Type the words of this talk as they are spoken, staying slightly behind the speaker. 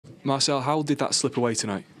Marcel, how did that slip away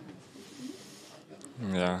tonight?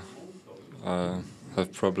 Yeah, I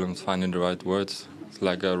have problems finding the right words. It's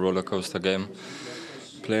like a roller coaster game.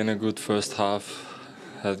 Playing a good first half,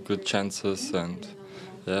 had good chances, and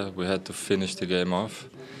yeah, we had to finish the game off.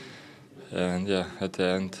 And yeah, at the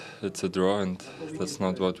end, it's a draw, and that's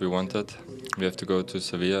not what we wanted. We have to go to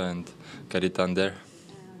Sevilla and get it done there.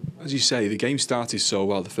 As you say, the game started so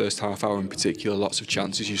well, the first half hour in particular, lots of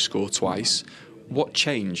chances, you scored twice. What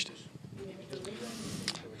changed?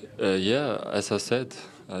 Yeah, as I said,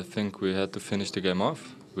 I think we had to finish the game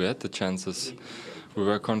off. We had the chances. We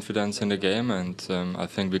were confident in the game, and I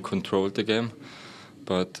think we controlled the game.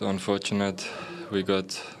 But unfortunately, we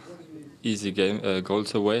got easy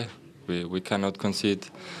goals away. We cannot concede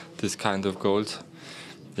this kind of goals.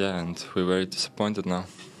 Yeah, and we're very disappointed now.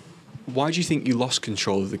 Why do you think you lost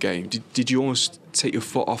control of the game? Did you almost take your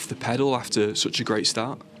foot off the pedal after such a great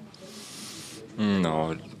start?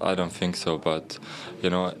 No, I don't think so. But you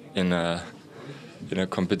know, in a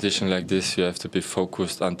competition like this, you have to be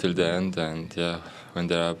focused until the end. And yeah, when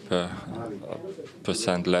there are a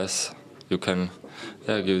percent less, you can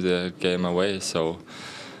give the game away. So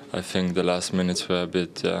I think the last minutes were a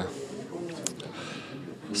bit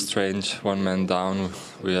strange. One man down,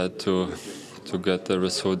 we had to get the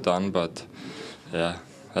result done. But yeah,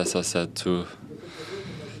 as I said, two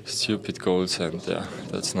stupid goals, and yeah,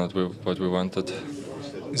 that's not what we wanted.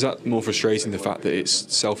 Is that more frustrating, the fact that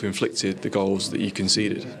it's self-inflicted, the goals that you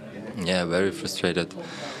conceded? Yeah, very frustrated.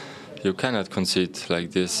 You cannot concede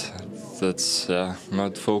like this. That's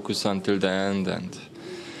not focused until the end, and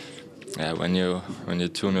yeah, when you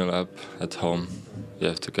 2-0 up at home, you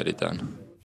have to get it done.